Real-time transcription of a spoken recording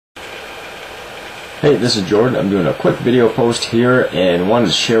Hey, this is Jordan. I'm doing a quick video post here and wanted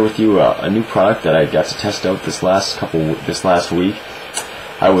to share with you a new product that I got to test out this last week.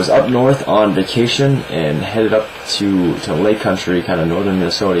 I was up north on vacation and headed up to lake country, kind of northern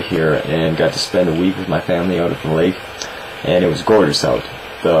Minnesota here, and got to spend a week with my family out at the lake, and it was gorgeous out.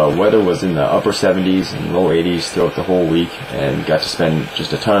 The weather was in the upper 70s and low 80s throughout the whole week, and got to spend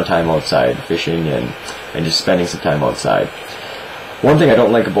just a ton of time outside fishing and just spending some time outside. One thing I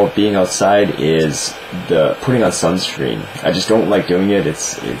don't like about being outside is the putting on sunscreen. I just don't like doing it.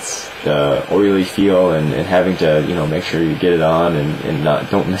 It's the oily feel and having to make sure you get it on and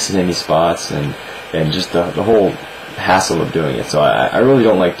don't miss any spots and just the whole hassle of doing it. So I really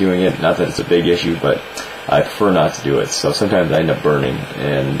don't like doing it. Not that it's a big issue, but I prefer not to do it. So sometimes I end up burning,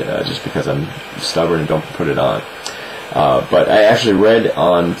 and just because I'm stubborn and don't put it on. But I actually read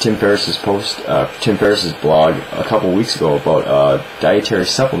on Tim Ferriss's blog a couple weeks ago about a dietary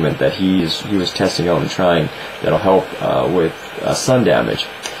supplement that he was testing out and trying that'll help with sun damage,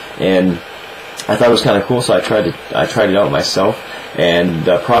 and I thought it was kind of cool. So I tried it out myself, and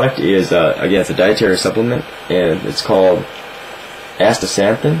the product is again, it's a dietary supplement, and it's called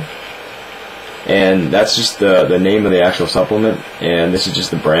Astaxanthin. And that's just the name of the actual supplement, and this is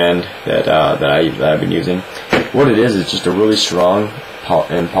just the brand that I've been using. What it is just a really strong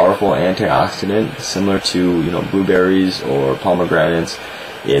and powerful antioxidant, similar to blueberries or pomegranates.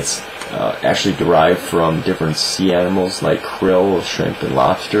 It's actually derived from different sea animals like krill, shrimp, and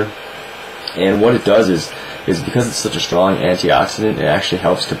lobster. And what it does is because it's such a strong antioxidant, it actually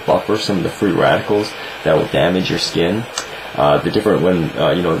helps to buffer some of the free radicals that will damage your skin. When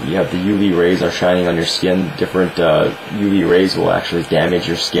you have the UV rays are shining on your skin, different UV rays will actually damage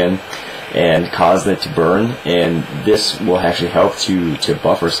your skin and cause it to burn, and this will actually help to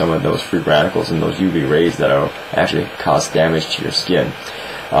buffer some of those free radicals and those UV rays that will actually cause damage to your skin.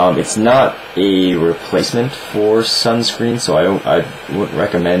 It's not a replacement for sunscreen, so I wouldn't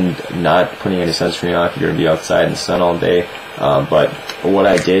recommend not putting any sunscreen on if you're going to be outside in the sun all day. But what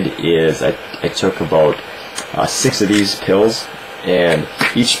I did is I took about 6 of these pills, and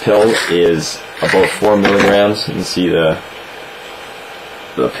each pill is about 4 milligrams. You can see the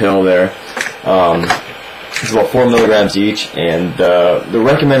pill there. It's about 4 milligrams each, and the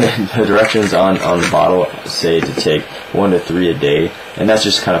recommended directions on the bottle say to take 1 to 3 a day, and that's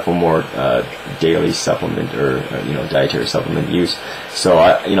just kind of for more daily supplement or dietary supplement use. So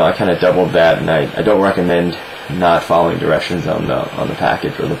I kind of doubled that, and I don't recommend not following directions on the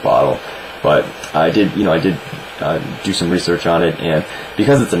package or the bottle. But I did do some research on it, and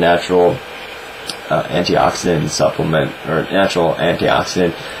because it's a natural antioxidant supplement or natural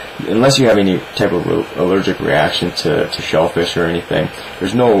antioxidant, unless you have any type of allergic reaction to shellfish or anything,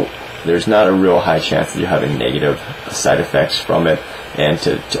 there's not a real high chance that you're having negative side effects from it. And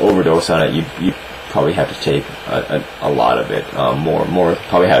to overdose on it, you probably have to take a lot of it, more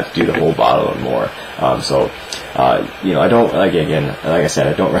probably have to do the whole bottle or more. I don't like I said,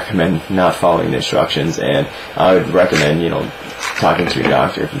 I don't recommend not following the instructions, and I would recommend talking to your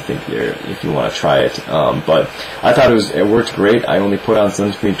doctor if you want to try it. But I thought it worked great. I only put on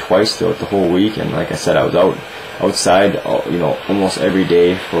sunscreen twice throughout the whole week, and like I said, I was outside almost every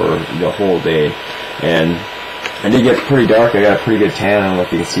day for the whole day, and I did get pretty dark. I got a pretty good tan. I don't know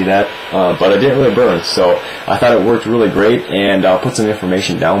if you can see that, but I didn't really burn. So I thought it worked really great, and I'll put some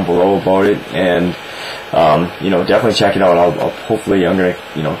information down below about it, and definitely check it out. Hopefully I'm gonna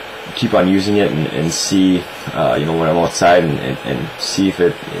keep on using it and see when I'm outside and see if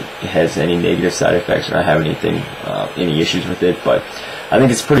it has any negative side effects or I have any issues with it. But I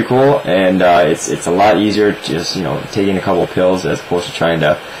think it's pretty cool, and it's a lot easier just taking a couple of pills as opposed to trying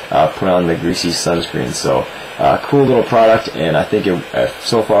to put on the greasy sunscreen. So cool little product, and I think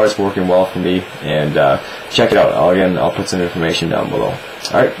so far it's working well for me. And check it out. I'll put some information down below.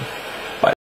 All right.